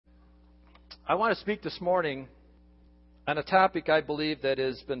I want to speak this morning on a topic I believe that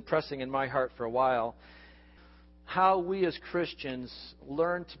has been pressing in my heart for a while. How we as Christians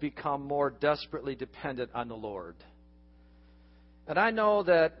learn to become more desperately dependent on the Lord. And I know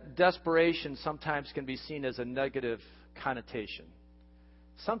that desperation sometimes can be seen as a negative connotation.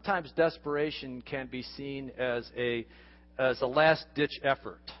 Sometimes desperation can be seen as a last-ditch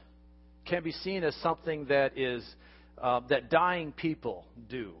effort. Can be seen as something that is that dying people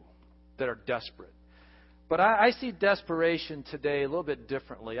do, that are desperate. But I see desperation today a little bit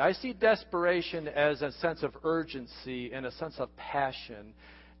differently. I see desperation as a sense of urgency and a sense of passion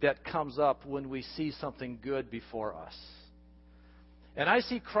that comes up when we see something good before us. And I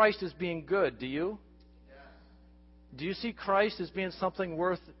see Christ as being good. Do you? Yes. Do you see Christ as being something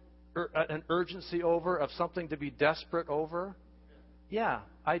worth an urgency over, of something to be desperate over? Yeah,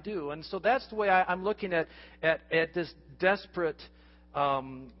 I do. And so that's the way I'm looking at this desperate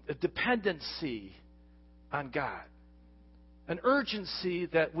dependency on God. An urgency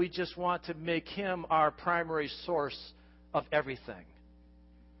that we just want to make Him our primary source of everything.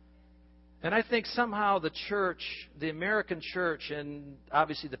 And I think somehow the church, the American church, and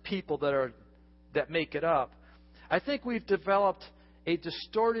obviously the people that make it up, I think we've developed a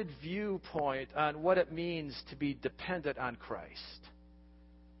distorted viewpoint on what it means to be dependent on Christ.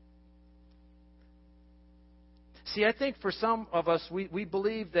 See, I think for some of us, we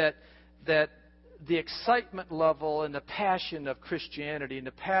believe that the excitement level and the passion of Christianity and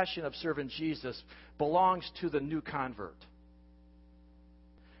the passion of serving Jesus belongs to the new convert.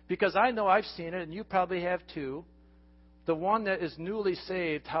 Because I know I've seen it, and you probably have too, the one that is newly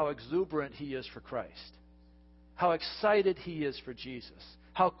saved, how exuberant he is for Christ. How excited he is for Jesus.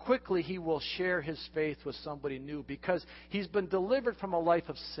 How quickly he will share his faith with somebody new because he's been delivered from a life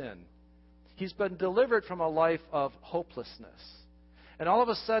of sin. He's been delivered from a life of hopelessness. And all of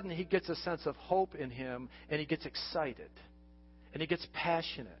a sudden, he gets a sense of hope in him, and he gets excited, and he gets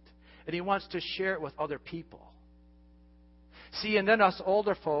passionate, and he wants to share it with other people. See, and then us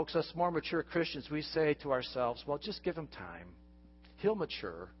older folks, us more mature Christians, we say to ourselves, well, just give him time. He'll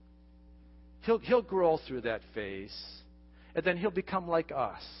mature. He'll grow through that phase, and then he'll become like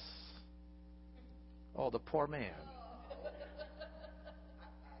us. Oh, the poor man.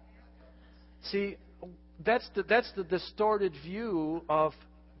 See, that's the distorted view of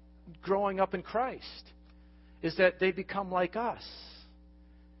growing up in Christ, is that they become like us.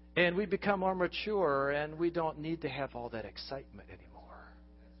 And we become more mature, and we don't need to have all that excitement anymore.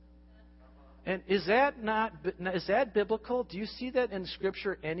 And is that biblical? Do you see that in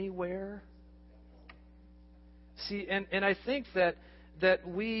Scripture anywhere? See, and I think that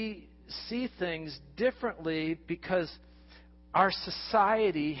we see things differently because our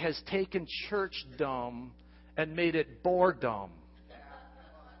society has taken churchdom and made it boredom.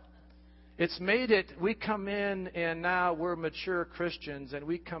 It's made it, we come in and now we're mature Christians, and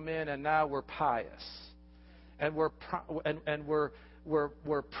we come in and now we're pious. And we're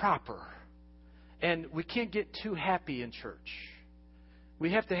proper. And we can't get too happy in church.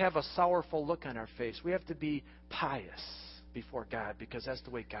 We have to have a sorrowful look on our face. We have to be pious before God because that's the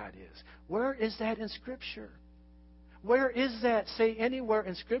way God is. Where is that in Scripture? Where is that? Say anywhere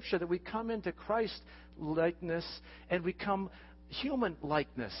in Scripture that we come into Christ likeness and we come human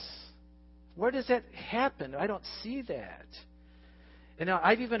likeness. Where does that happen? I don't see that. And now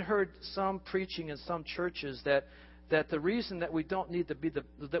I've even heard some preaching in some churches that the reason that we don't need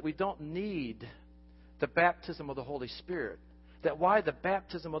the baptism of the Holy Spirit, that why the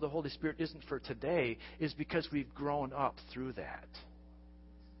baptism of the Holy Spirit isn't for today, is because we've grown up through that.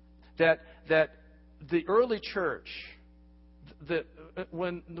 That the early church,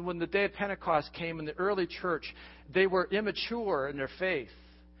 when the day of Pentecost came in the early church, they were immature in their faith.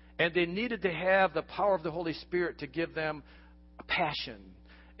 And they needed to have the power of the Holy Spirit to give them a passion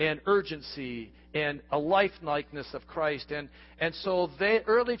and urgency and a life-likeness of Christ. And so the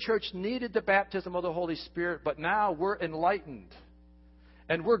early church needed the baptism of the Holy Spirit, but now we're enlightened.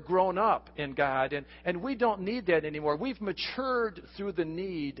 And we're grown up in God, and we don't need that anymore. We've matured through the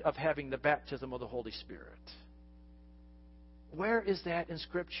need of having the baptism of the Holy Spirit. Where is that in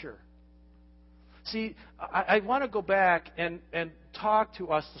Scripture? See, I want to go back and talk to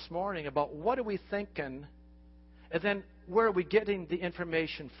us this morning about what are we thinking, and then where are we getting the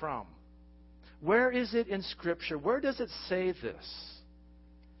information from? Where is it in Scripture? Where does it say this?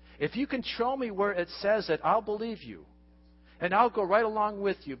 If you can show me where it says it, I'll believe you. And I'll go right along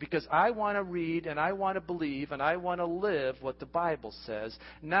with you because I want to read and I want to believe and I want to live what the Bible says,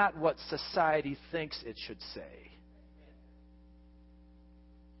 not what society thinks it should say.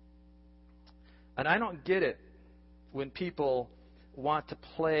 And I don't get it when people want to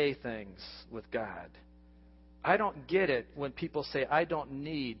play things with God. I don't get it when people say, I don't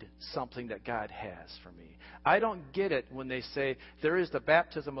need something that God has for me. I don't get it when they say there is the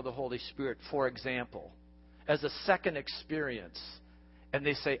baptism of the Holy Spirit, for example, as a second experience, and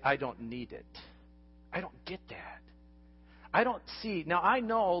they say, I don't need it. I don't get that. I don't see. Now, I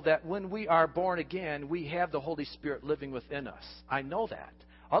know that when we are born again, we have the Holy Spirit living within us. I know that.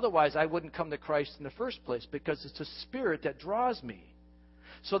 Otherwise, I wouldn't come to Christ in the first place, because it's the Spirit that draws me.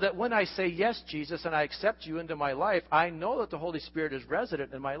 So that when I say, yes, Jesus, and I accept you into my life, I know that the Holy Spirit is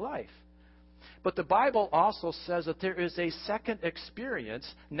resident in my life. But the Bible also says that there is a second experience,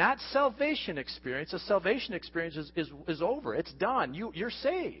 not salvation experience. The salvation experience is over. It's done. You're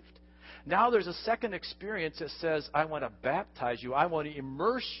saved. Now there's a second experience that says, I want to baptize you. I want to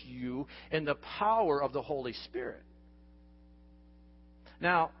immerse you in the power of the Holy Spirit.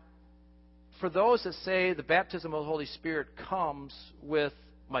 Now, for those that say the baptism of the Holy Spirit comes with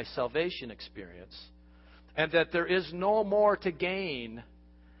my salvation experience, and that there is no more to gain,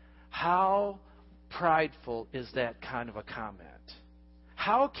 how prideful is that kind of a comment?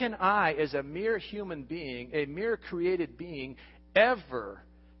 How can I, as a mere human being, a mere created being, ever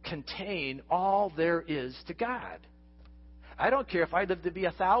contain all there is to God? I don't care if I live to be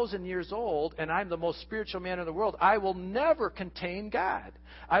 1,000 years old and I'm the most spiritual man in the world. I will never contain God.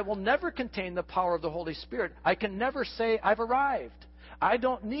 I will never contain the power of the Holy Spirit. I can never say I've arrived. I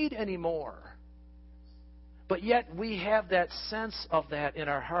don't need any more. But yet we have that sense of that in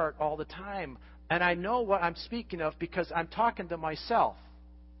our heart all the time. And I know what I'm speaking of because I'm talking to myself.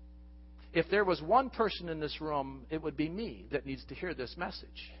 If there was one person in this room, it would be me that needs to hear this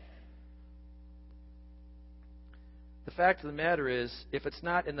message. The fact of the matter is, if it's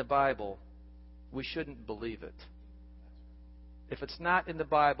not in the Bible, we shouldn't believe it. If it's not in the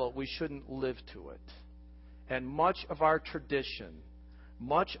Bible, we shouldn't live to it. And much of our tradition,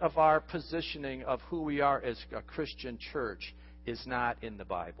 much of our positioning of who we are as a Christian church is not in the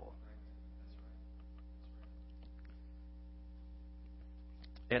Bible.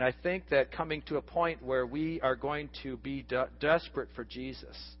 And I think that coming to a point where we are going to be desperate for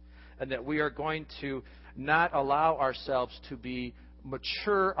Jesus, and that we are going to not allow ourselves to be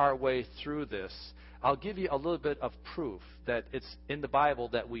mature our way through this, I'll give you a little bit of proof that it's in the Bible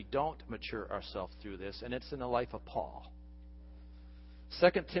that we don't mature ourselves through this, and it's in the life of Paul. 2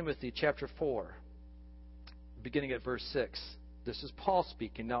 Timothy chapter 4, beginning at verse 6. This is Paul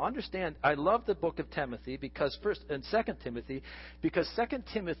speaking. Now understand, I love the book of Timothy because 2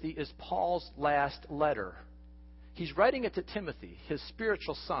 Timothy is Paul's last letter. He's writing it to Timothy, his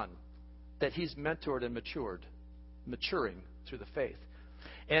spiritual son, that he's mentored and maturing through the faith.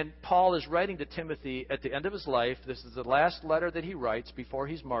 And Paul is writing to Timothy at the end of his life. This is the last letter that he writes before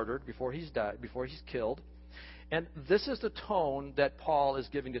he's martyred, before he's died, before he's killed. And this is the tone that Paul is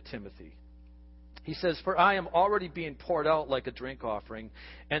giving to Timothy. He says, "For I am already being poured out like a drink offering,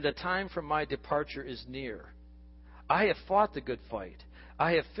 and the time for my departure is near. I have fought the good fight.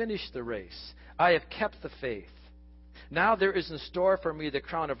 I have finished the race. I have kept the faith. Now there is in store for me the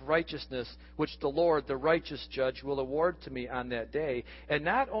crown of righteousness, which the Lord, the righteous judge, will award to me on that day. And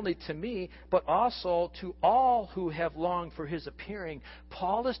not only to me, but also to all who have longed for his appearing."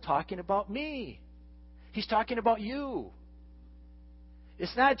 Paul is talking about me. He's talking about you.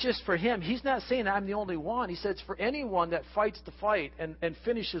 It's not just for him. He's not saying I'm the only one. He says for anyone that fights the fight and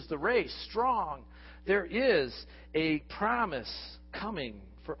finishes the race strong. There is a promise coming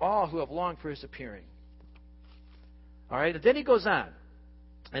for all who have longed for his appearing. All right, and then he goes on.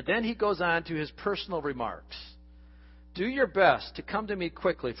 And then he goes on to his personal remarks. "Do your best to come to me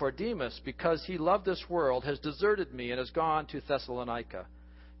quickly, for Demas, because he loved this world, has deserted me and has gone to Thessalonica.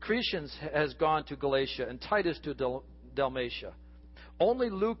 Crescens has gone to Galatia, and Titus to Dalmatia.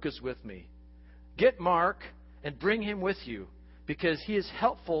 Only Luke is with me. Get Mark and bring him with you, because he is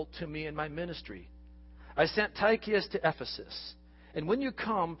helpful to me in my ministry. I sent Tychicus to Ephesus. And when you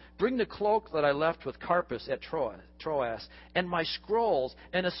come, bring the cloak that I left with Carpus at Troas, and my scrolls,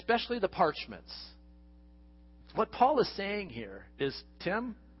 and especially the parchments." What Paul is saying here is,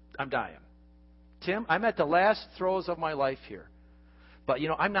 Tim, I'm dying. Tim, I'm at the last throes of my life here. But,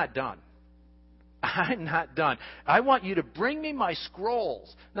 I'm not done. I'm not done. I want you to bring me my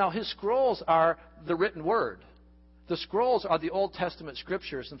scrolls. Now, his scrolls are the written word. The scrolls are the Old Testament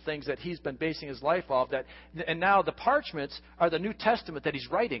scriptures and things that he's been basing his life off. And now the parchments are the New Testament that he's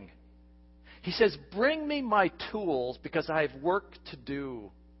writing. He says, bring me my tools because I have work to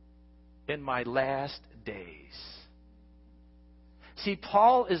do in my last days. See,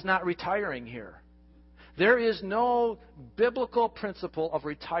 Paul is not retiring here. There is no biblical principle of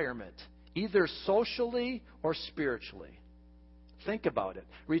retirement, either socially or spiritually. Think about it.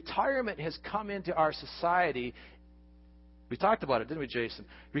 Retirement has come into our society. We talked about it, didn't we, Jason?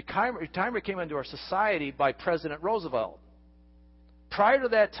 Retirement came into our society by President Roosevelt. Prior to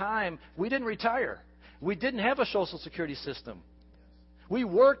that time, we didn't retire. We didn't have a Social Security system. We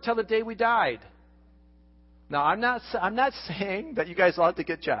worked till the day we died. Now, I'm not saying that you guys ought to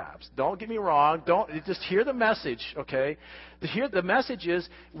get jobs. Don't get me wrong. Don't just hear the message, okay? The message is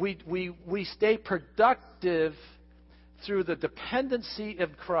we stay productive through the dependency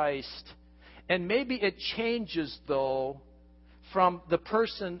of Christ, and maybe it changes though from the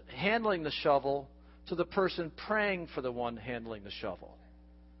person handling the shovel to the person praying for the one handling the shovel.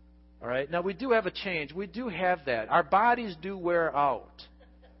 All right? Now, we do have a change. We do have that. Our bodies do wear out.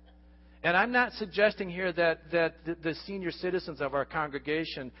 And I'm not suggesting here that the senior citizens of our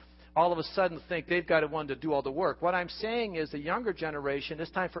congregation all of a sudden think they've got one to do all the work. What I'm saying is the younger generation,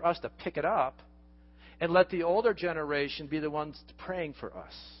 it's time for us to pick it up and let the older generation be the ones praying for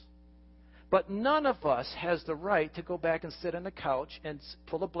us. But none of us has the right to go back and sit on the couch and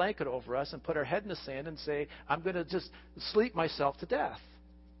pull a blanket over us and put our head in the sand and say, I'm going to just sleep myself to death.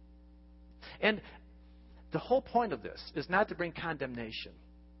 And the whole point of this is not to bring condemnation.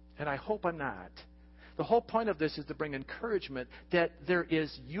 And I hope I'm not. The whole point of this is to bring encouragement that there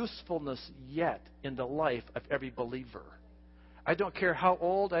is usefulness yet in the life of every believer. I don't care how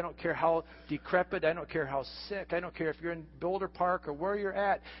old, I don't care how decrepit, I don't care how sick, I don't care if you're in Boulder Park or where you're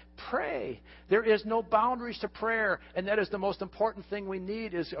at. Pray. There is no boundaries to prayer, and that is the most important thing we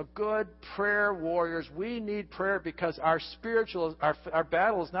need is a good prayer warriors. We need prayer because our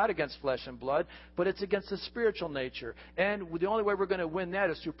battle is not against flesh and blood, but it's against the spiritual nature. And the only way we're going to win that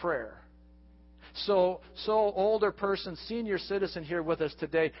is through prayer. So older person, senior citizen here with us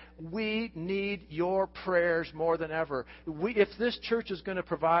today, we need your prayers more than ever. If this church is going to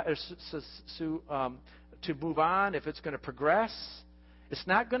provide to move on, if it's going to progress, it's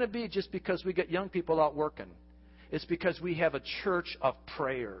not going to be just because we get young people out working. It's because we have a church of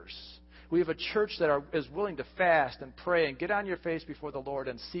prayers. We have a church that is willing to fast and pray and get on your face before the Lord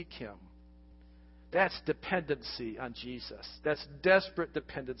and seek Him. That's dependency on Jesus. That's desperate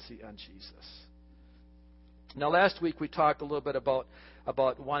dependency on Jesus. Now, last week we talked a little bit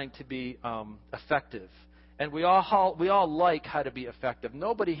about wanting to be effective. And we all like how to be effective.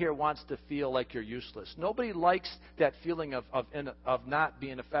 Nobody here wants to feel like you're useless. Nobody likes that feeling of not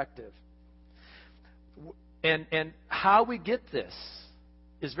being effective. And how we get this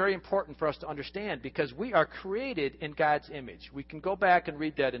is very important for us to understand because we are created in God's image. We can go back and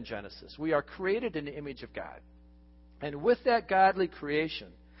read that in Genesis. We are created in the image of God. And with that godly creation,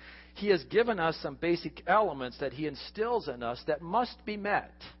 He has given us some basic elements that He instills in us that must be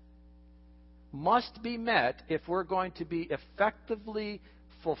met. Must be met if we're going to be effectively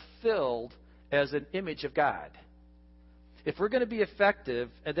fulfilled as an image of God. If we're going to be effective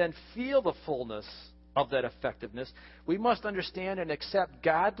and then feel the fullness of that effectiveness, we must understand and accept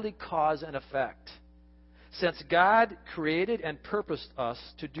godly cause and effect. Since God created and purposed us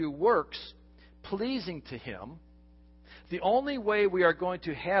to do works pleasing to Him, the only way we are going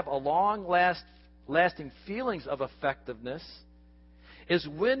to have a long-lasting feelings of effectiveness is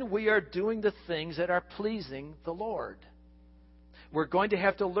when we are doing the things that are pleasing the Lord. We're going to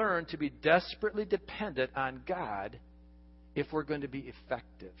have to learn to be desperately dependent on God if we're going to be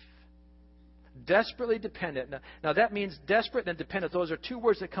effective. Desperately dependent. Now that means desperate and dependent. Those are two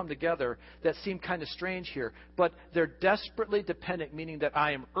words that come together that seem kind of strange here. But they're desperately dependent, meaning that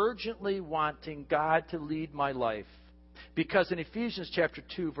I am urgently wanting God to lead my life. Because in Ephesians chapter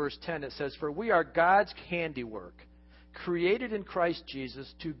 2, verse 10, it says, "For we are God's handiwork, created in Christ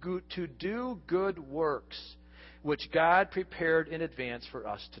Jesus to do good works, which God prepared in advance for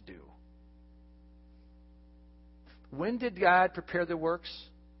us to do." When did God prepare the works?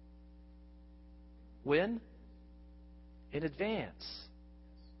 When? In advance.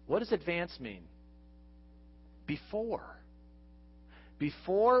 What does advance mean? Before.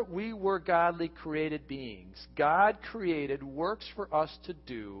 Before we were godly created beings, God created works for us to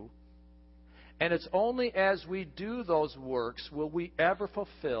do, and it's only as we do those works will we ever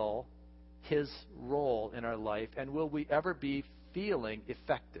fulfill His role in our life, and will we ever be feeling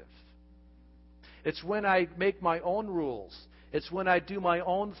effective. It's when I make my own rules. It's when I do my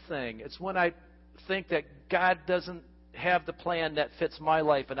own thing. It's when I think that God doesn't have the plan that fits my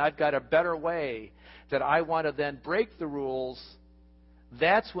life, and I've got a better way that I want to then break the rules.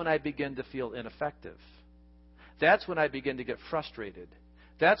 That's when I begin to feel ineffective. That's when I begin to get frustrated.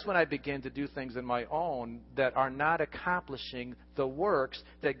 That's when I begin to do things in my own that are not accomplishing the works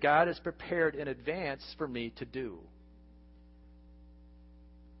that God has prepared in advance for me to do.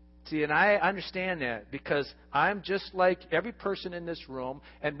 See, and I understand that because I'm just like every person in this room,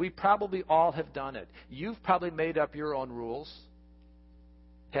 and we probably all have done it. You've probably made up your own rules.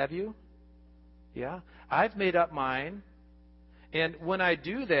 Have you? Yeah? I've made up mine. And when I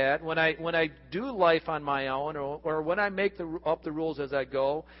do that, when I do life on my own, or when I make up the rules as I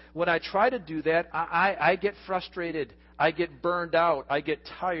go, when I try to do that, I get frustrated. I get burned out. I get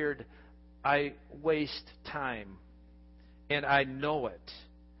tired. I waste time. And I know it.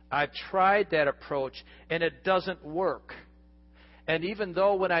 I've tried that approach, and it doesn't work. And even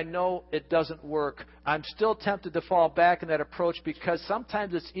though when I know it doesn't work, I'm still tempted to fall back in that approach because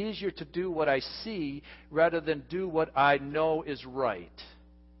sometimes it's easier to do what I see rather than do what I know is right.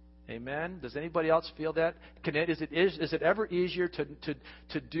 Amen? Does anybody else feel that? Is it ever easier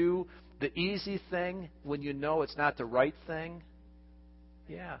to do the easy thing when you know it's not the right thing?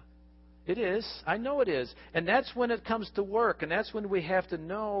 Yeah. It is. I know it is. And that's when it comes to work. And that's when we have to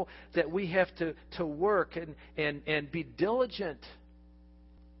know that we have to work and be diligent.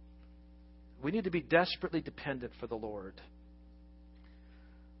 We need to be desperately dependent for the Lord.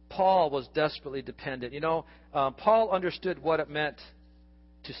 Paul was desperately dependent. Paul understood what it meant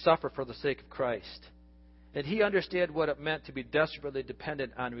to suffer for the sake of Christ. And he understood what it meant to be desperately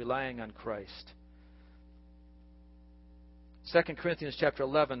dependent on relying on Christ. 2 Corinthians chapter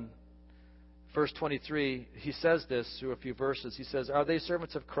 11, verse 23, he says this through a few verses. He says, "Are they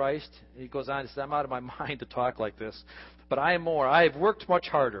servants of Christ?" He goes on, he says, "I'm out of my mind to talk like this, but I am more. I have worked much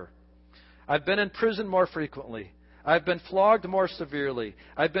harder. I've been in prison more frequently. I've been flogged more severely.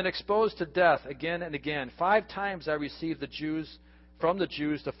 I've been exposed to death again and again. 5 times I received from the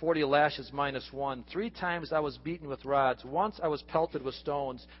Jews the 40 lashes minus 1. 3 times I was beaten with rods. Once I was pelted with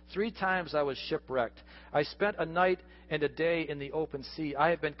stones. 3 times I was shipwrecked. I spent a night and a day in the open sea. I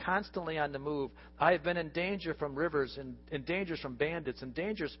have been constantly on the move. I have been in danger from rivers, and in dangers from bandits, and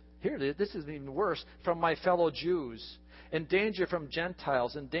dangers, here it is, this is even worse, from my fellow Jews. In danger from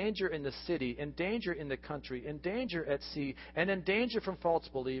Gentiles, in danger in the city, in danger in the country, in danger at sea, and in danger from false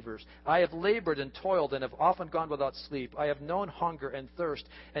believers. I have labored and toiled and have often gone without sleep. I have known hunger and thirst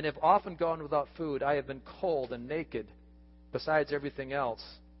and have often gone without food. I have been cold and naked, besides everything else."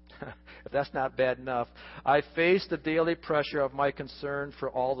 If that's not bad enough, "I face the daily pressure of my concern for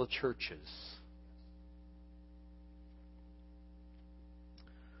all the churches."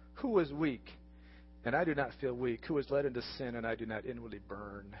 Who is weak? And I do not feel weak. Who is led into sin, and I do not inwardly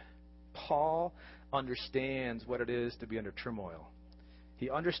burn? Paul understands what it is to be under turmoil. He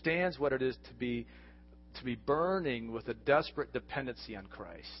understands what it is to be burning with a desperate dependency on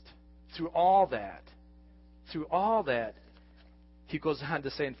Christ. Through all that, he goes on to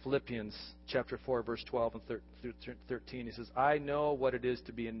say in Philippians chapter 4, verse 12 and 13, he says, "I know what it is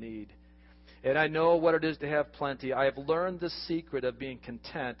to be in need, and I know what it is to have plenty. I have learned the secret of being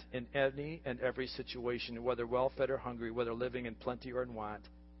content in any and every situation, whether well-fed or hungry, whether living in plenty or in want.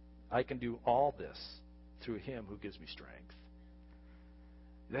 I can do all this through Him who gives me strength."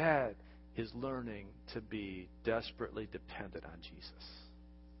 That is learning to be desperately dependent on Jesus.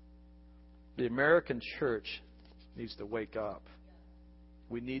 The American church needs to wake up.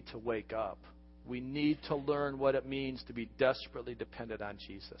 We need to wake up. We need to learn what it means to be desperately dependent on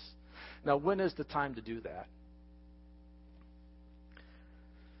Jesus. Now, when is the time to do that?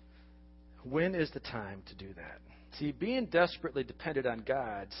 When is the time to do that? See, being desperately dependent on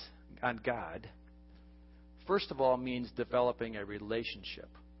God, first of all, means developing a relationship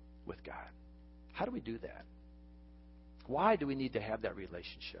with God. How do we do that? Why do we need to have that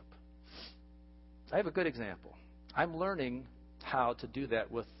relationship? I have a good example. I'm learning how to do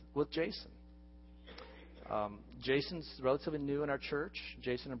that with Jason. Jason's relatively new in our church,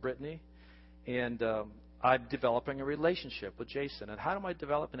 Jason and Brittany, and I'm developing a relationship with Jason. And how am I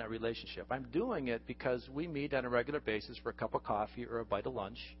developing that relationship? I'm doing it because we meet on a regular basis for a cup of coffee or a bite of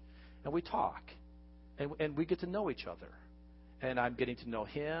lunch, and we talk, and we get to know each other. And I'm getting to know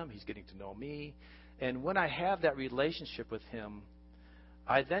him, he's getting to know me. And when I have that relationship with him,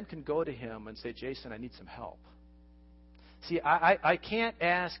 I then can go to him and say, "Jason, I need some help." See, I can't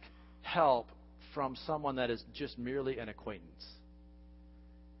ask help from someone that is just merely an acquaintance.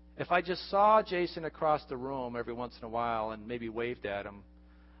 If I just saw Jason across the room every once in a while and maybe waved at him,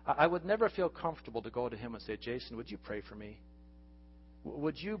 I would never feel comfortable to go to him and say, "Jason, would you pray for me?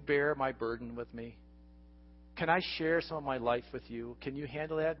 Would you bear my burden with me? Can I share some of my life with you? Can you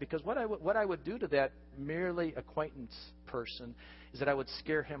handle that?" Because what I would do to that merely acquaintance person is that I would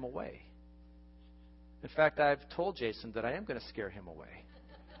scare him away. In fact, I've told Jason that I am going to scare him away.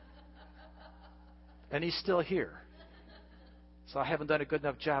 And he's still here. So I haven't done a good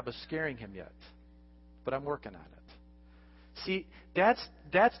enough job of scaring him yet. But I'm working on it. See, that's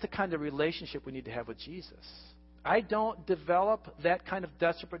the kind of relationship we need to have with Jesus. I don't develop that kind of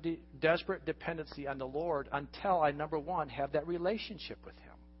desperate dependency on the Lord until I, number one, have that relationship with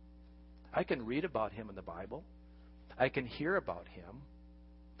Him. I can read about Him in the Bible. I can hear about Him.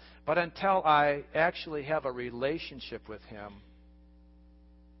 But until I actually have a relationship with Him,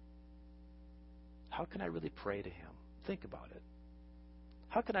 how can I really pray to Him? Think about it.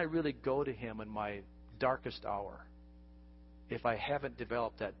 How can I really go to Him in my darkest hour if I haven't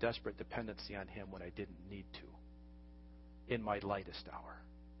developed that desperate dependency on Him when I didn't need to in my lightest hour?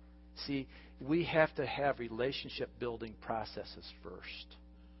 See, we have to have relationship-building processes first.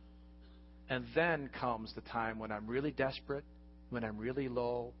 And then comes the time when I'm really desperate, when I'm really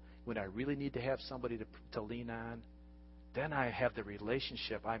low, when I really need to have somebody to lean on. Then I have the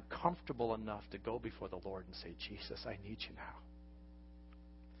relationship. I'm comfortable enough to go before the Lord and say, Jesus, I need you now.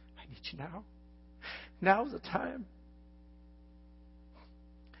 I need you now. Now's the time.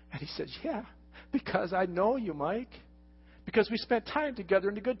 And he says, yeah, because I know you, Mike. Because we spent time together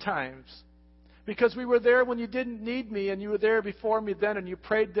in the good times. Because we were there when you didn't need me, and you were there before me then, and you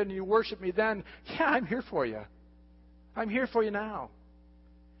prayed then, and you worshiped me then. Yeah, I'm here for you. I'm here for you now.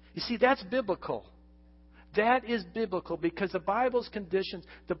 You see, that's biblical. That is biblical, because the Bible's conditions,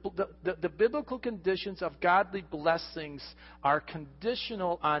 the biblical conditions of godly blessings are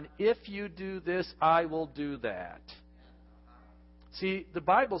conditional on, if you do this, I will do that. See, the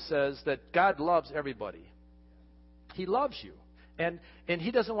Bible says that God loves everybody. He loves you. And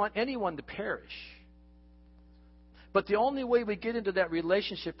He doesn't want anyone to perish. But the only way we get into that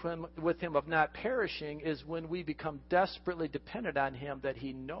relationship with Him of not perishing is when we become desperately dependent on Him, that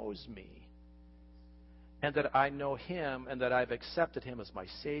He knows me, and that I know Him, and that I've accepted Him as my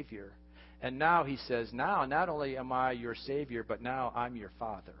Savior. And now He says, now not only am I your Savior, but now I'm your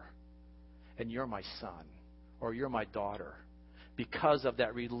Father, and you're my son, or you're my daughter, because of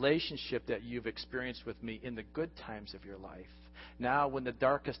that relationship that you've experienced with me in the good times of your life. Now, when the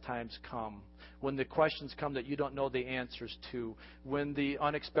darkest times come, when the questions come that you don't know the answers to, when the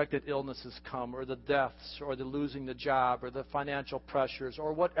unexpected illnesses come, or the deaths, or the losing the job, or the financial pressures,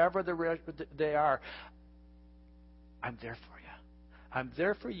 or whatever they are, I'm there for you. I'm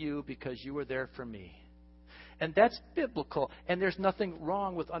there for you because you were there for me. And that's biblical, and there's nothing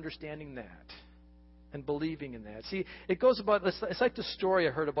wrong with understanding that and believing in that. See, it goes about, it's like the story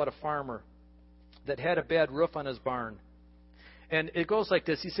I heard about a farmer that had a bad roof on his barn. And it goes like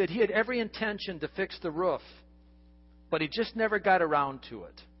this. He said he had every intention to fix the roof, but he just never got around to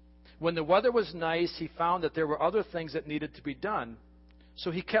it. When the weather was nice, he found that there were other things that needed to be done.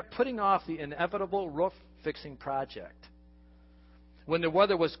 So he kept putting off the inevitable roof-fixing project. When the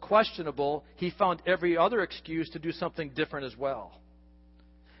weather was questionable, he found every other excuse to do something different as well.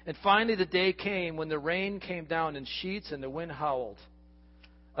 And finally the day came when the rain came down in sheets and the wind howled.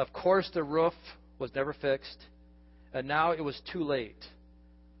 Of course, the roof was never fixed. And now it was too late.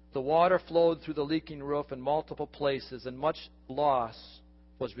 The water flowed through the leaking roof in multiple places, and much loss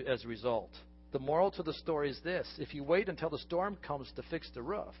was as a result. The moral to the story is this: if you wait until the storm comes to fix the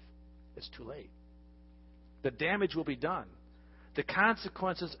roof, it's too late. The damage will be done. The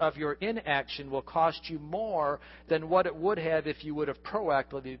consequences of your inaction will cost you more than what it would have if you would have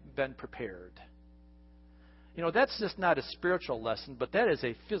proactively been prepared. You know, that's just not a spiritual lesson, but that is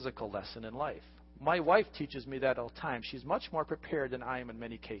a physical lesson in life. My wife teaches me that all the time. She's much more prepared than I am in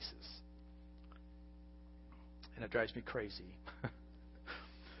many cases. And it drives me crazy.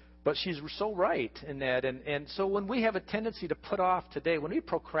 But she's so right in that. And so when we have a tendency to put off today, when we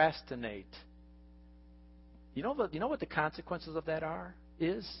procrastinate, you know what the consequences of that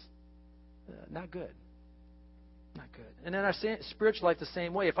is? Not good. Not good. And in our spiritual life, the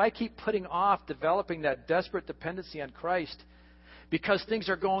same way. If I keep putting off developing that desperate dependency on Christ because things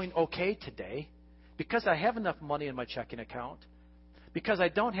are going okay today, because I have enough money in my checking account, because I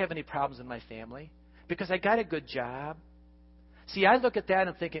don't have any problems in my family, because I got a good job. See, I look at that and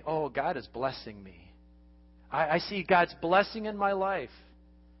I'm thinking, oh, God is blessing me. I see God's blessing in my life.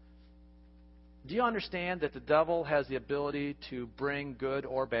 Do you understand that the devil has the ability to bring good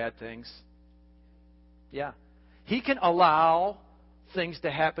or bad things? Yeah. He can allow things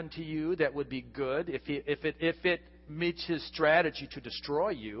to happen to you that would be good if it meets his strategy to destroy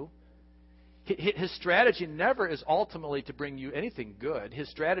you. His strategy never is ultimately to bring you anything good. His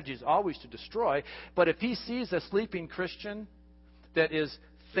strategy is always to destroy. But if he sees a sleeping Christian that is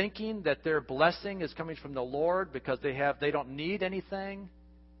thinking that their blessing is coming from the Lord because they don't need anything,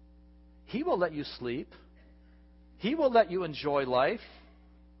 he will let you sleep. He will let you enjoy life.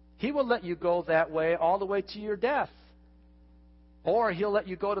 He will let you go that way all the way to your death. Or He'll let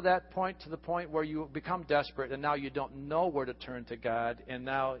you go to the point where you become desperate, and now you don't know where to turn to God, and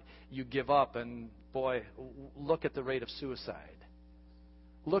now you give up. And boy, look at the rate of suicide.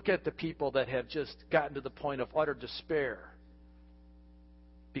 Look at the people that have just gotten to the point of utter despair.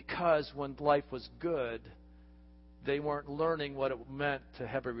 Because when life was good, they weren't learning what it meant to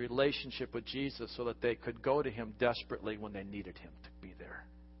have a relationship with Jesus so that they could go to Him desperately when they needed Him to be there.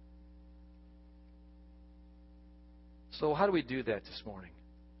 So how do we do that this morning?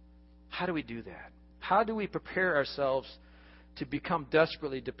 How do we do that? How do we prepare ourselves to become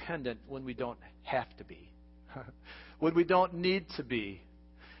desperately dependent when we don't have to be? When we don't need to be?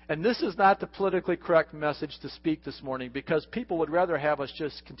 And this is not the politically correct message to speak this morning, because people would rather have us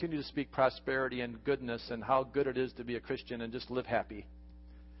just continue to speak prosperity and goodness and how good it is to be a Christian and just live happy.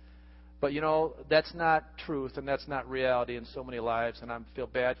 But that's not truth, and that's not reality in so many lives, and I feel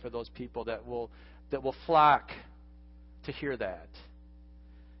bad for those people that will flock to hear that.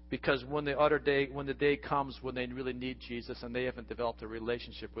 Because when the day comes when they really need Jesus and they haven't developed a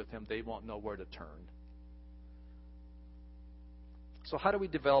relationship with Him, they won't know where to turn. So how do we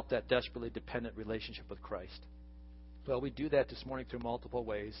develop that desperately dependent relationship with Christ? Well, we do that this morning through multiple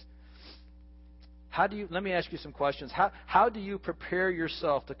ways. Let me ask you some questions. How do you prepare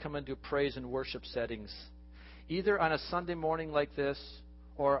yourself to come into praise and worship settings? Either on a Sunday morning like this,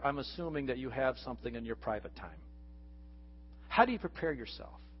 or I'm assuming that you have something in your private time. How do you prepare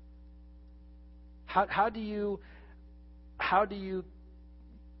yourself? How do you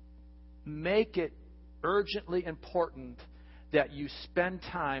make it urgently important that you spend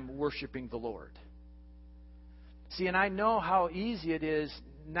time worshiping the Lord? See, and I know how easy it is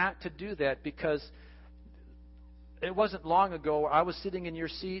not to do that, because it wasn't long ago I was sitting in your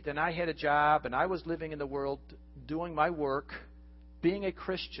seat and I had a job and I was living in the world doing my work, being a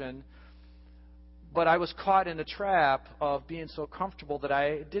Christian, but I was caught in a trap of being so comfortable that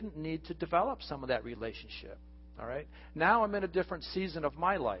I didn't need to develop some of that relationship. All right? Now I'm in a different season of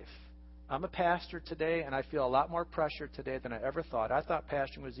my life. I'm a pastor today, and I feel a lot more pressure today than I ever thought. I thought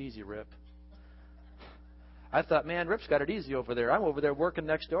pastoring was easy, Rip. I thought, man, Rip's got it easy over there. I'm over there working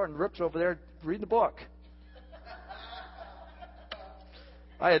next door, and Rip's over there reading a book.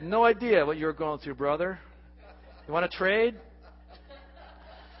 I had no idea what you were going through, brother. You want to trade?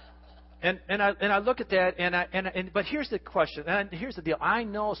 And I look at that, but here's the question, and here's the deal. I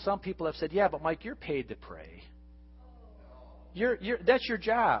know some people have said, yeah, but Mike, you're paid to pray. That's your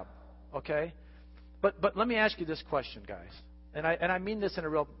job, okay? But let me ask you this question, guys, and I mean this in a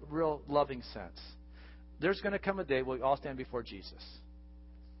real loving sense. There's going to come a day where we all stand before Jesus,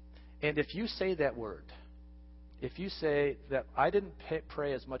 and if you say that word, if you say that I didn't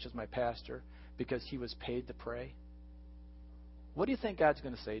pray as much as my pastor because he was paid to pray, what do you think God's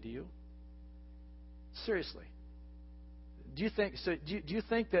going to say to you? Seriously. Do you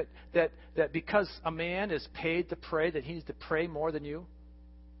think that because a man is paid to pray that he needs to pray more than you?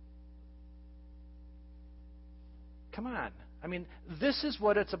 Come on. I mean, this is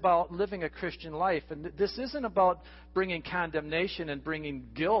what it's about, living a Christian life. And this isn't about bringing condemnation and bringing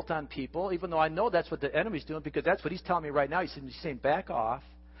guilt on people, even though I know that's what the enemy's doing, because that's what he's telling me right now. He's saying, back off,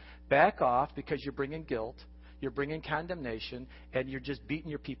 because you're bringing guilt, you're bringing condemnation, and you're just beating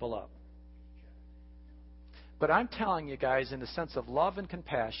your people up. But I'm telling you guys, in the sense of love and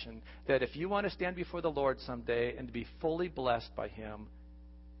compassion, that if you want to stand before the Lord someday and to be fully blessed by Him,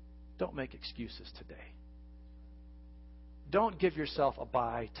 don't make excuses today. Don't give yourself a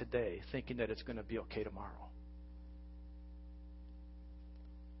bye today, thinking that it's going to be okay tomorrow.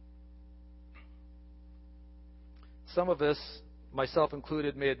 Some of us, myself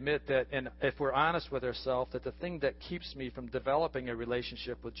included, may admit that, and if we're honest with ourselves, that the thing that keeps me from developing a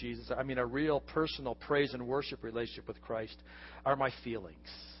relationship with Jesus, I mean a real personal praise and worship relationship with Christ, are my feelings.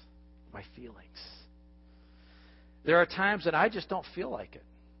 My feelings. There are times that I just don't feel like it.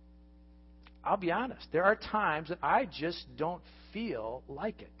 I'll be honest. There are times that I just don't feel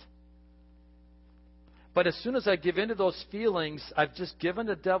like it. But as soon as I give in to those feelings, I've just given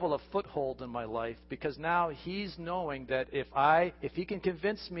the devil a foothold in my life, because now he's knowing that if he can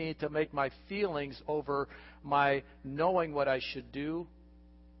convince me to make my feelings over my knowing what I should do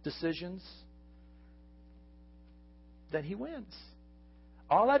decisions, then he wins.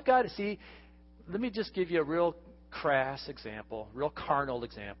 All I've got to see, let me just give you a real crass example, real carnal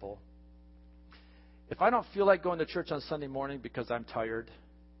example. If I don't feel like going to church on Sunday morning because I'm tired,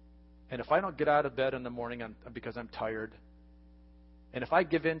 and if I don't get out of bed in the morning because I'm tired, and if I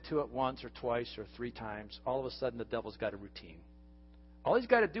give in to it once or twice or 3 times, all of a sudden the devil's got a routine. All he's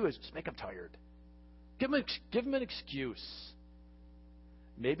got to do is just make him tired. Give him an excuse.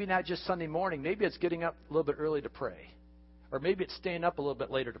 Maybe not just Sunday morning. Maybe it's getting up a little bit early to pray. Or maybe it's staying up a little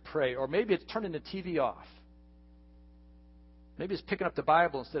bit later to pray. Or maybe it's turning the TV off. Maybe it's picking up the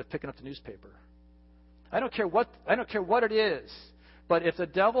Bible instead of picking up the newspaper. I don't care what it is. But if the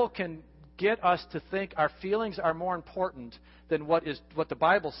devil can get us to think our feelings are more important than what the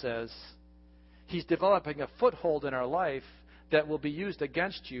Bible says, he's developing a foothold in our life that will be used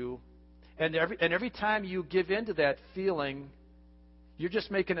against you. And every time you give in to that feeling, you're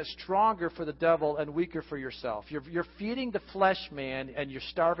just making it stronger for the devil and weaker for yourself. You're feeding the flesh man and you're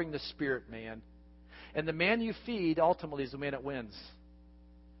starving the spirit man. And the man you feed ultimately is the man that wins.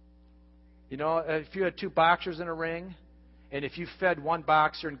 You know, if you had two boxers in a ring, and if you fed one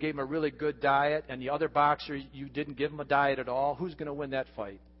boxer and gave him a really good diet, and the other boxer, you didn't give him a diet at all, who's going to win that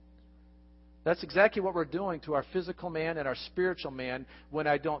fight? That's exactly what we're doing to our physical man and our spiritual man when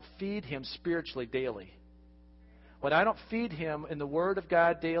I don't feed him spiritually daily. When I don't feed him in the Word of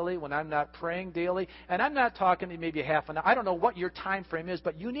God daily, when I'm not praying daily, and I'm not talking to maybe half an hour. I don't know what your time frame is,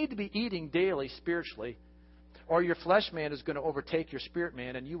 but you need to be eating daily spiritually, or your flesh man is going to overtake your spirit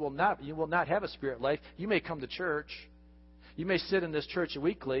man, and you will not have a spirit life. You may come to church. You may sit in this church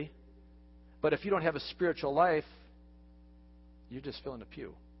weekly, but if you don't have a spiritual life, you're just filling a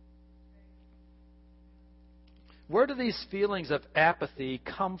pew. Where do these feelings of apathy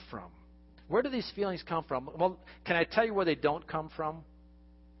come from? Where do these feelings come from? Well, can I tell you where they don't come from?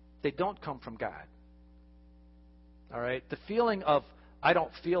 They don't come from God. All right? The feeling of I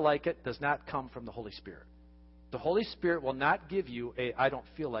don't feel like it does not come from the Holy Spirit. The Holy Spirit will not give you a I don't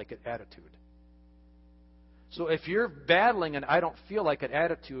feel like it attitude. So if you're battling an I don't feel like it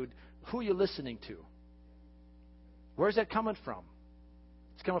attitude, who are you listening to? Where's that coming from?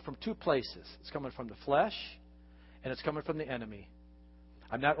 It's coming from two places. It's coming from the flesh, and it's coming from the enemy.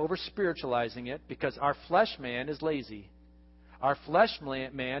 I'm not over-spiritualizing it because our flesh man is lazy. Our flesh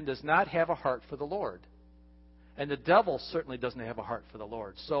man does not have a heart for the Lord. And the devil certainly doesn't have a heart for the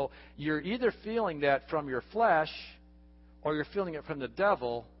Lord. So you're either feeling that from your flesh or you're feeling it from the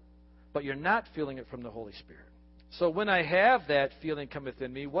devil, but you're not feeling it from the Holy Spirit. So when I have that feeling come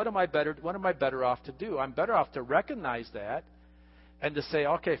within me, what am I better off to do? I'm better off to recognize that and to say,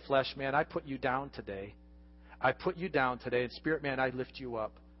 okay, flesh man, I put you down today. I put you down today, and spirit man, I lift you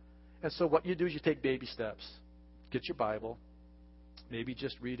up. And so what you do is you take baby steps. Get your Bible. Maybe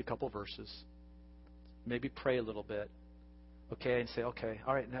just read a couple verses. Maybe pray a little bit. Okay, and say, okay,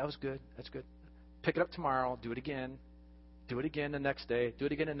 all right, that was good. That's good. Pick it up tomorrow. Do it again. Do it again the next day. Do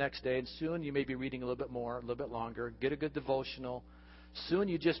it again the next day. And soon you may be reading a little bit more, a little bit longer. Get a good devotional. Soon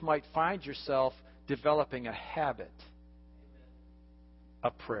you just might find yourself developing a habit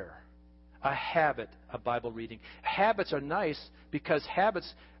of prayer. A habit of Bible reading. Habits are nice because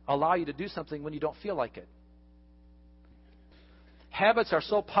habits allow you to do something when you don't feel like it. Habits are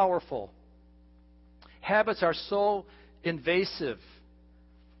so powerful. Habits are so invasive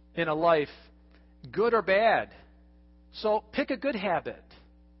in a life, good or bad. So pick a good habit.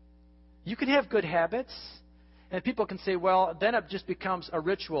 You can have good habits, and people can say, well, then it just becomes a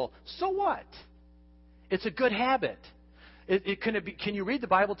ritual. So what? It's a good habit. Can you read the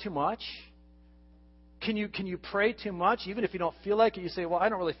Bible too much? Can you pray too much? Even if you don't feel like it, you say, well, I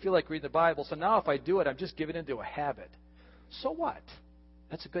don't really feel like reading the Bible, so now if I do it, I'm just giving into a habit. So what?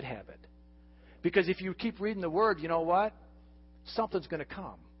 That's a good habit. Because if you keep reading the Word, you know what? Something's going to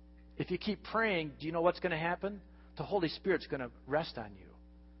come. If you keep praying, do you know what's going to happen? The Holy Spirit's going to rest on you.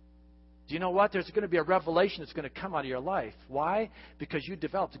 Do you know what? There's going to be a revelation that's going to come out of your life. Why? Because you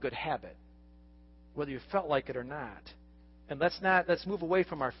developed a good habit, whether you felt like it or not. And let's move away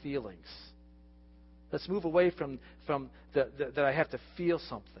from our feelings. Let's move away from that I have to feel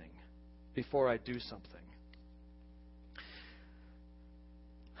something before I do something.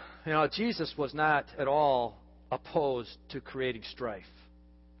 You know, Jesus was not at all opposed to creating strife.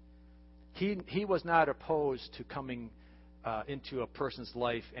 He was not opposed to coming into a person's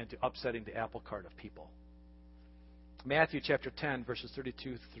life and to upsetting the apple cart of people. Matthew chapter 10, verses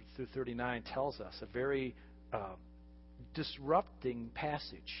 32 through 39 tells us a very disrupting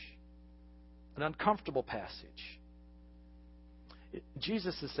passage. An uncomfortable passage.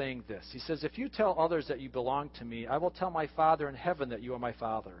 Jesus is saying this. He says, if you tell others that you belong to me, I will tell my Father in heaven that you are my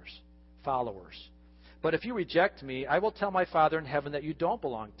followers. But if you reject me, I will tell my Father in heaven that you don't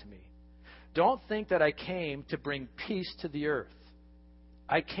belong to me. Don't think that I came to bring peace to the earth.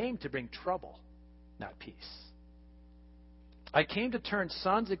 I came to bring trouble, not peace. I came to turn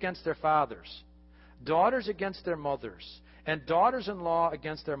sons against their fathers, daughters against their mothers, and daughters-in-law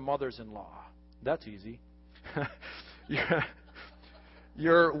against their mothers-in-law. That's easy.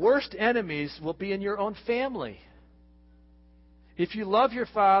 Your worst enemies will be in your own family. If you love your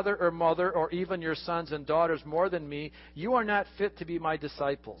father or mother or even your sons and daughters more than me, you are not fit to be my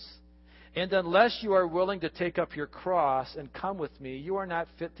disciples. And unless you are willing to take up your cross and come with me, you are not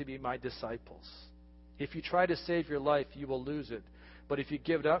fit to be my disciples. If you try to save your life, you will lose it. But if you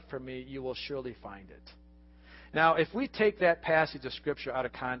give it up for me, you will surely find it. Now, if we take that passage of Scripture out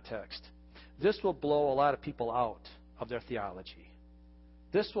of context, this will blow a lot of people out of their theology.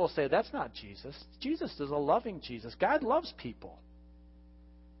 This will say, that's not Jesus. Jesus is a loving Jesus. God loves people.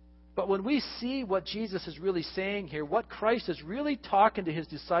 But when we see what Jesus is really saying here, what Christ is really talking to his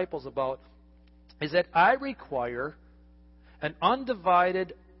disciples about, is that I require an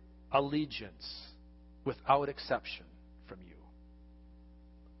undivided allegiance without exception from you.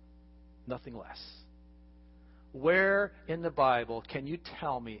 Nothing less. Where in the Bible can you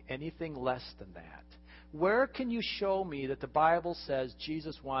tell me anything less than that? Where can you show me that the Bible says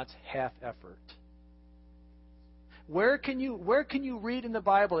Jesus wants half effort? Where can you read in the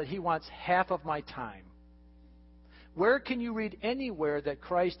Bible that he wants half of my time? Where can you read anywhere that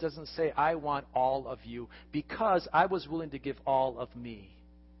Christ doesn't say, I want all of you because I was willing to give all of me?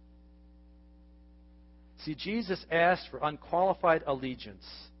 See, Jesus asked for unqualified allegiance,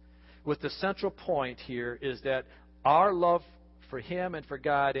 with the central point here is that our love for him and for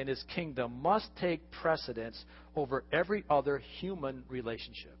God and his kingdom must take precedence over every other human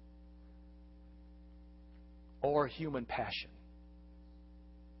relationship or human passion.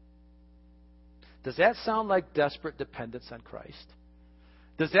 Does that sound like desperate dependence on Christ?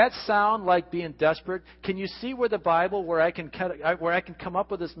 Does that sound like being desperate? Can you see where the Bible, where I can come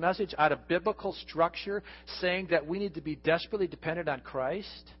up with this message out of biblical structure, saying that we need to be desperately dependent on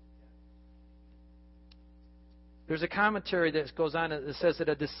Christ? There's a commentary that goes on that says that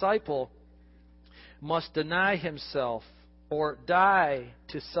a disciple must deny himself or die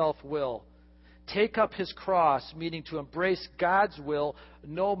to self-will, take up his cross, meaning to embrace God's will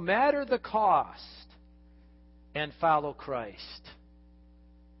no matter the cost, and follow Christ.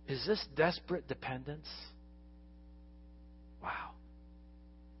 Is this desperate dependence? Wow.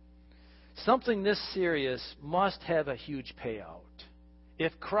 Something this serious must have a huge payout.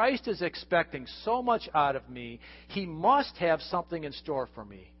 If Christ is expecting so much out of me, he must have something in store for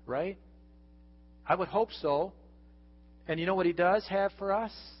me, right? I would hope so. And you know what he does have for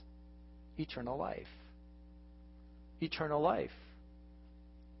us? Eternal life. Eternal life.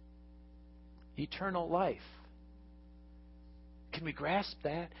 Eternal life. Can we grasp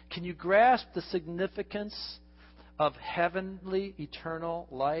that? Can you grasp the significance of heavenly, eternal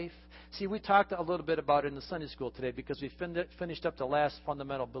life? See, we talked a little bit about it in the Sunday school today because we finished up the last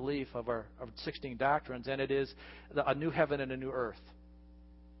fundamental belief of our 16 doctrines, and it is a new heaven and a new earth.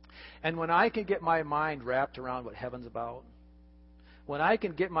 And when I can get my mind wrapped around what heaven's about, when I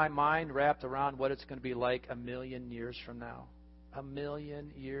can get my mind wrapped around what it's going to be like 1,000,000 years from now,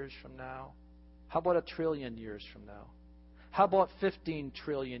 1,000,000 years from now, how about 1,000,000,000,000 years from now? How about 15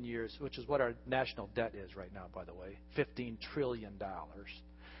 trillion years, which is what our national debt is right now, by the way, $15 trillion.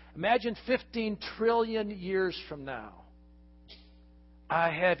 Imagine 15 trillion years from now. I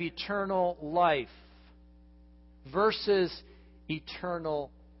have eternal life versus eternal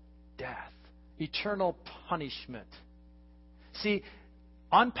death, eternal punishment. See,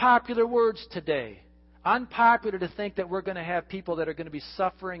 unpopular words today. Unpopular to think that we're going to have people that are going to be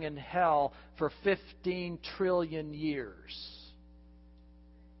suffering in hell for 15 trillion years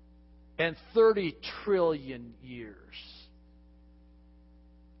and 30 trillion years.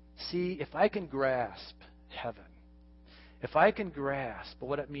 See, if I can grasp heaven, if I can grasp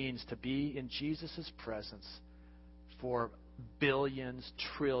what it means to be in Jesus' presence for billions,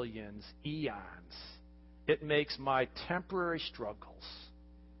 trillions, eons, it makes my temporary struggles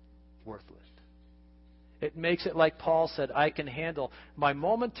worthless. It makes it, like Paul said, I can handle my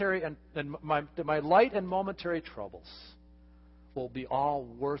momentary and my light and momentary troubles will be all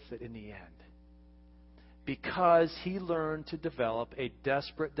worth it in the end. Because he learned to develop a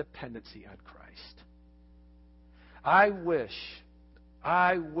desperate dependency on Christ. I wish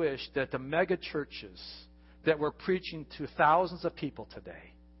that the mega churches that were preaching to thousands of people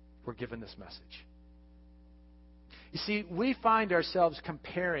today were given this message. You see, we find ourselves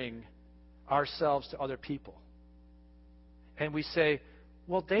comparing ourselves to other people. And we say,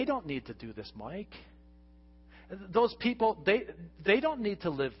 well, they don't need to do this, Mike. Those people, they don't need to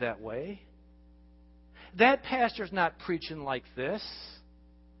live that way. That pastor's not preaching like this.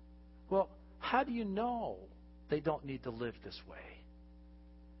 Well, how do you know they don't need to live this way?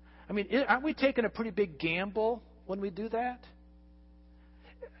 I mean, aren't we taking a pretty big gamble when we do that?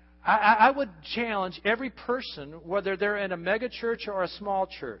 I would challenge every person, whether they're in a mega church or a small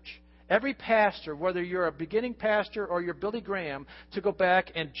church, every pastor, whether you're a beginning pastor or you're Billy Graham, to go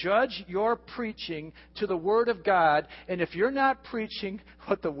back and judge your preaching to the Word of God. And if you're not preaching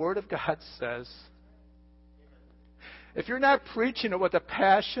what the Word of God says, if you're not preaching it with a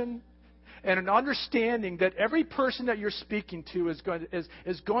passion and an understanding that every person that you're speaking to is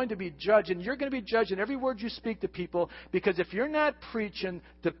going to be judged, and you're going to be judged in every word you speak to people, because if you're not preaching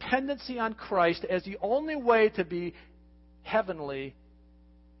dependency on Christ as the only way to be heavenly,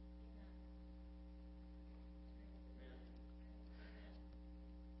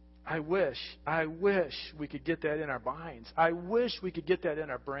 I wish we could get that in our minds. I wish we could get that in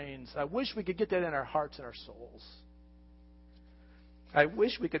our brains. I wish we could get that in our hearts and our souls. I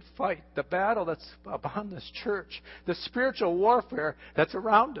wish we could fight the battle that's upon this church, the spiritual warfare that's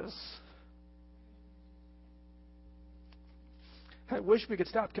around us. I wish we could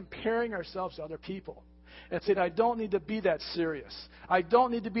stop comparing ourselves to other people and say, I don't need to be that serious. I don't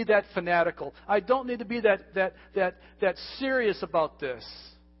need to be that fanatical. I don't need to be that serious about this,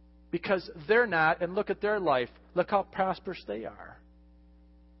 because they're not, and look at their life. Look how prosperous they are.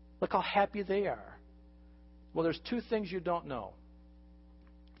 Look how happy they are. Well, there's two things you don't know.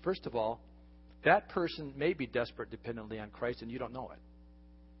 First of all, that person may be desperate dependently on Christ and you don't know it.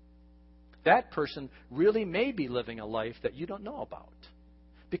 That person really may be living a life that you don't know about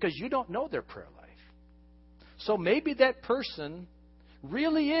because you don't know their prayer life. So maybe that person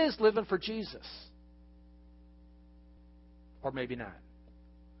really is living for Jesus. Or maybe not.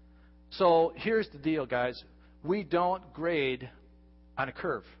 So here's the deal, guys. We don't grade on a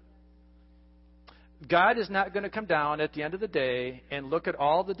curve. God is not going to come down at the end of the day and look at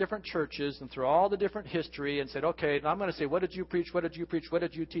all the different churches and through all the different history and say, okay, now I'm going to say, what did you preach? What did you preach? What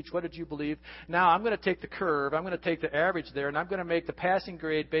did you teach? What did you believe? Now I'm going to take the curve. I'm going to take the average there, and I'm going to make the passing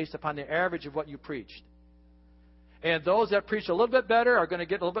grade based upon the average of what you preached. And those that preach a little bit better are going to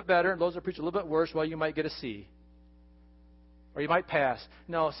get a little bit better, and those that preach a little bit worse, well, you might get a C. Or you might pass.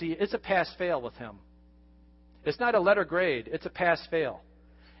 No, see, it's a pass-fail with him. It's not a letter grade. It's a pass-fail.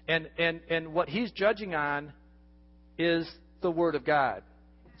 And what he's judging on is the Word of God.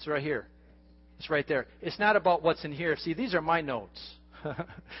 It's right here. It's right there. It's not about what's in here. See, these are my notes.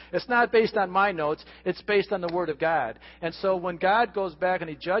 It's not based on my notes. It's based on the Word of God. And so when God goes back and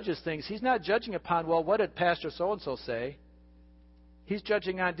He judges things, He's not judging upon, well, what did Pastor so-and-so say? He's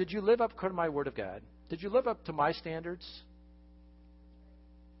judging on, did you live up to my Word of God? Did you live up to my standards?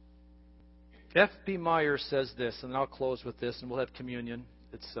 F.B. Meyer says this, and I'll close with this, and we'll have communion.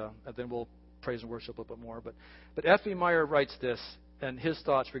 And then we'll praise and worship a little bit more. But F.B. Meyer writes this, and his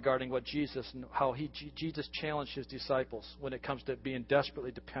thoughts regarding what Jesus and how Jesus challenged His disciples when it comes to being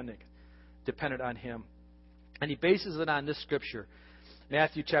desperately dependent on Him. And he bases it on this scripture,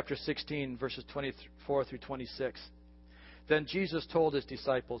 Matthew chapter 16, verses 24 through 26. Then Jesus told His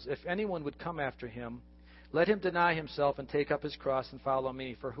disciples, if anyone would come after Him, let him deny himself and take up his cross and follow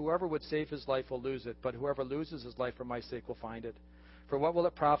me. For whoever would save his life will lose it, but whoever loses his life for my sake will find it. For what will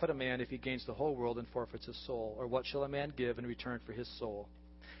it profit a man if he gains the whole world and forfeits his soul? Or what shall a man give in return for his soul?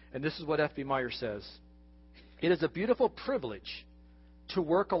 And this is what F.B. Meyer says. It is a beautiful privilege to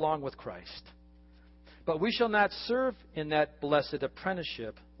work along with Christ. But we shall not serve in that blessed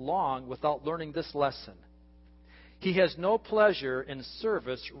apprenticeship long without learning this lesson. He has no pleasure in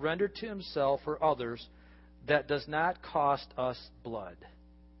service rendered to Himself or others that does not cost us blood.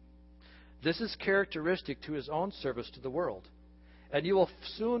 This is characteristic to His own service to the world. And you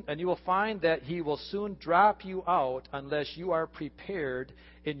will find that He will soon drop you out unless you are prepared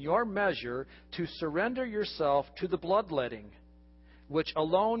in your measure to surrender yourself to the bloodletting, which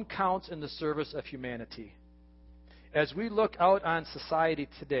alone counts in the service of humanity. As we look out on society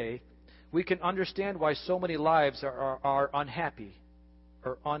today, we can understand why so many lives are unhappy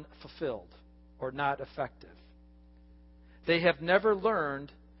or unfulfilled or not effective. They have never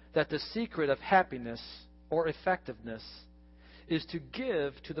learned that the secret of happiness or effectiveness is to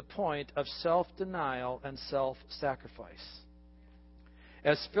give to the point of self-denial and self-sacrifice.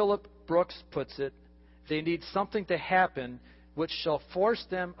 As Philip Brooks puts it, they need something to happen which shall force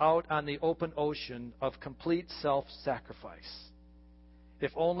them out on the open ocean of complete self-sacrifice.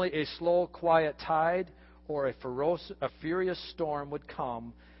 If only a slow, quiet tide or a furious storm would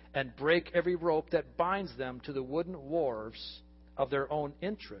come and break every rope that binds them to the wooden wharves of their own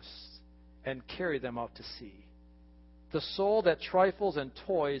interests and carry them out to sea. The soul that trifles and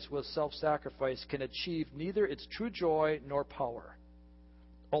toys with self-sacrifice can achieve neither its true joy nor power.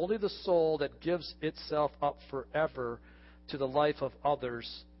 Only the soul that gives itself up forever to the life of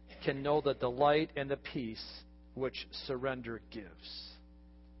others can know the delight and the peace which surrender gives.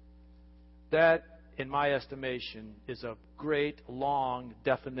 That in my estimation, is a great, long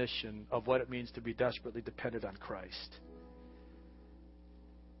definition of what it means to be desperately dependent on Christ.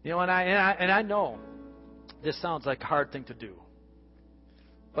 You know, and I know this sounds like a hard thing to do.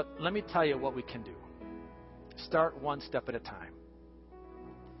 But let me tell you what we can do. Start one step at a time.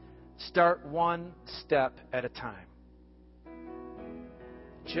 Start one step at a time.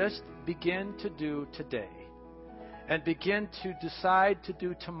 Just begin to do today. And begin to decide to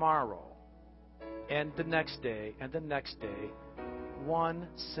do tomorrow. And the next day, and the next day. One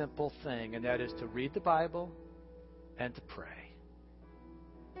simple thing, and that is to read the Bible and to pray.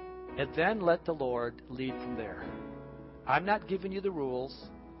 And then let the Lord lead from there. I'm not giving you the rules.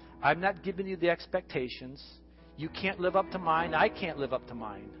 I'm not giving you the expectations. You can't live up to mine. I can't live up to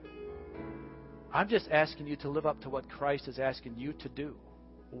mine. I'm just asking you to live up to what Christ is asking you to do.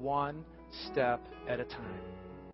 One step at a time.